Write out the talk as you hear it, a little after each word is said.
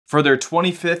For their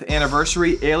 25th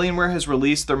anniversary, Alienware has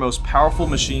released their most powerful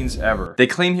machines ever. They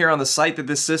claim here on the site that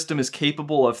this system is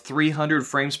capable of 300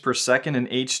 frames per second in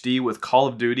HD with Call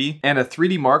of Duty and a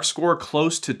 3D Mark score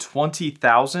close to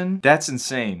 20,000. That's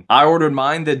insane. I ordered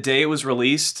mine the day it was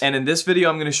released, and in this video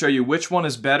I'm going to show you which one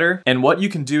is better and what you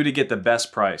can do to get the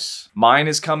best price. Mine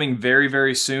is coming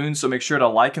very soon, so make sure to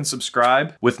like and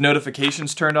subscribe with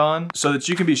notifications turned on so that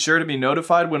you can be sure to be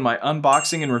notified when my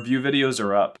unboxing and review videos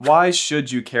are up. Why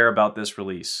should you care about this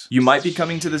release? You might be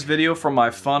coming to this video from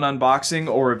my fun unboxing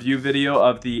or review video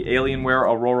of the Alienware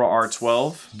Aurora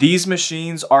R12. These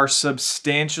machines are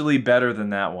substantially better than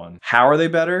that one. How are they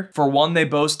better? For one, they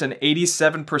boast an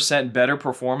 87% better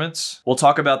performance. We'll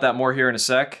talk about that more here in a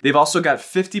sec. They've also got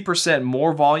 50%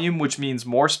 more volume, which means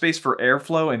more space for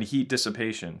airflow and heat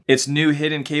dissipation. Its new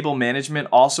hidden cable management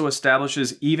also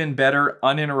establishes even better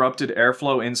uninterrupted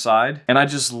airflow inside, and I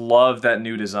just love that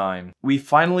new design. We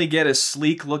finally get a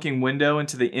sleek looking window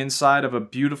into the inside of a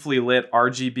beautifully lit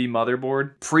RGB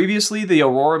motherboard. Previously, the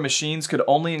Aurora machines could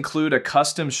only include a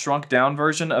custom shrunk down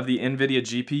version of the NVIDIA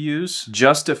GPUs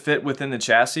just to fit within the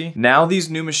chassis. Now these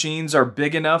new machines are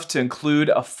big enough to include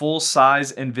a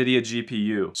full-size NVIDIA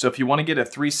GPU. So if you want to get a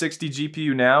 360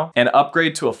 GPU now and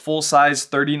upgrade to a full-size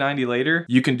 3090 later,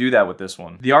 you can do that with this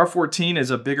one. The R14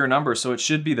 is a bigger number, so it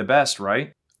should be the best,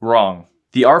 right? Wrong.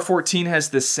 The R14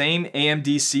 has the same AMD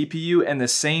CPU and the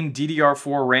same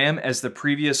DDR4 RAM as the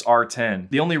previous R10.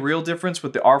 The only real difference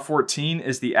with the R14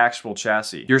 is the actual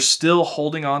chassis. You're still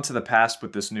holding on to the past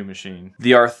with this new machine.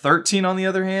 The R13, on the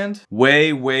other hand,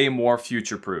 way more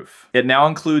future-proof. It now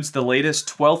includes the latest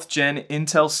 12th gen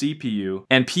Intel CPU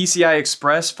and PCI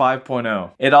Express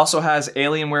 5.0. It also has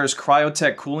Alienware's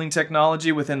Cryotech cooling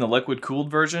technology within the liquid-cooled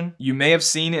version. You may have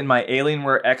seen in my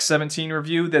Alienware X17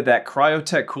 review that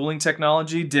Cryotech cooling technology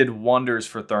did wonders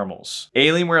for thermals.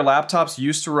 Alienware laptops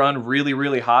used to run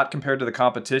really hot compared to the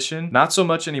competition. Not so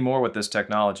much anymore with this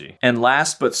technology. And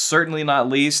last but certainly not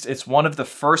least, it's one of the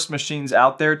first machines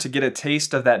out there to get a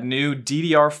taste of that new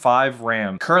DDR5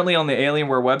 RAM. Currently on the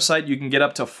Alienware website, you can get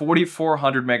up to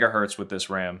 4400 megahertz with this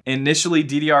RAM. Initially,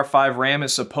 DDR5 RAM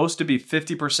is supposed to be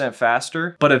 50%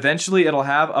 faster, but eventually it'll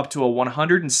have up to a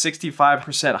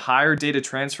 165% higher data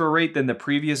transfer rate than the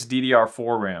previous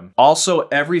DDR4 RAM. Also,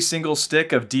 every single stick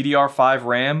of DDR5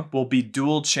 RAM will be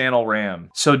dual channel RAM.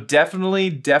 So definitely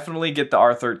get the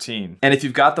R13. And if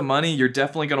you've got the money, you're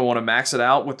definitely going to want to max it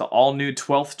out with the all new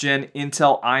 12th gen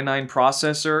Intel i9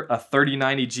 processor, a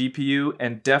 3090 GPU,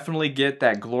 and definitely get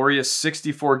that glorious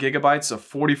 64 gigabytes of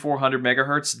 4400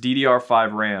 megahertz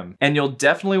DDR5 RAM. And you'll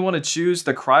definitely want to choose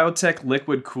the Cryotech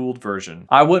liquid cooled version.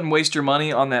 I wouldn't waste your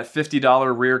money on that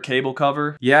 $50 rear cable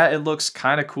cover. Yeah, it looks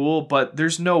kind of cool, but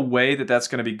there's no way that that's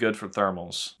going to be good for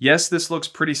thermals. Yes, this looks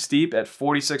pretty steep at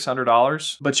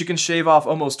 $4,600, but you can shave off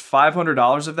almost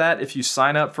 $500 of that if you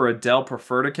sign up for a Dell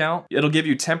Preferred account. It'll give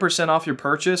you 10% off your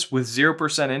purchase with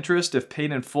 0% interest if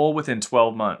paid in full within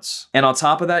 12 months. And on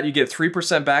top of that, you get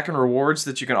 3% back in rewards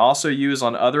that you can also use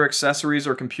on other accessories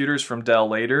or computers from Dell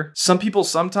later. Some people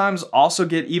sometimes also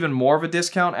get even more of a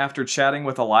discount after chatting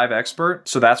with a live expert,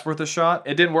 so that's worth a shot.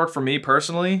 It didn't work for me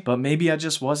personally, but maybe I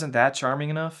just wasn't that charming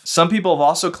enough. Some people have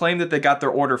also claimed that they got their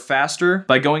order faster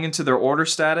by going into their order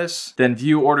status, then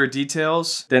view order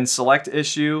details, then select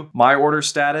issue, my order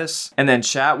status, and then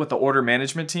chat with the order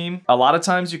management team. A lot of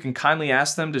times you can kindly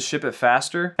ask them to ship it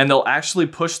faster and they'll actually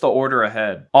push the order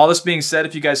ahead. All this being said,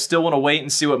 if you guys still want to wait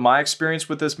and see what my experience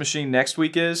with this machine next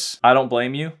week is, I don't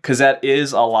blame you, because that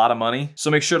is a lot of money.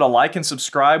 So make sure to like and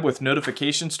subscribe with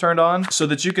notifications turned on so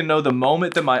that you can know the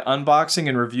moment that my unboxing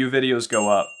and review videos go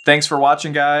up. Thanks for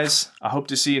watching, guys. I hope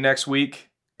to see you next week.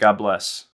 God bless.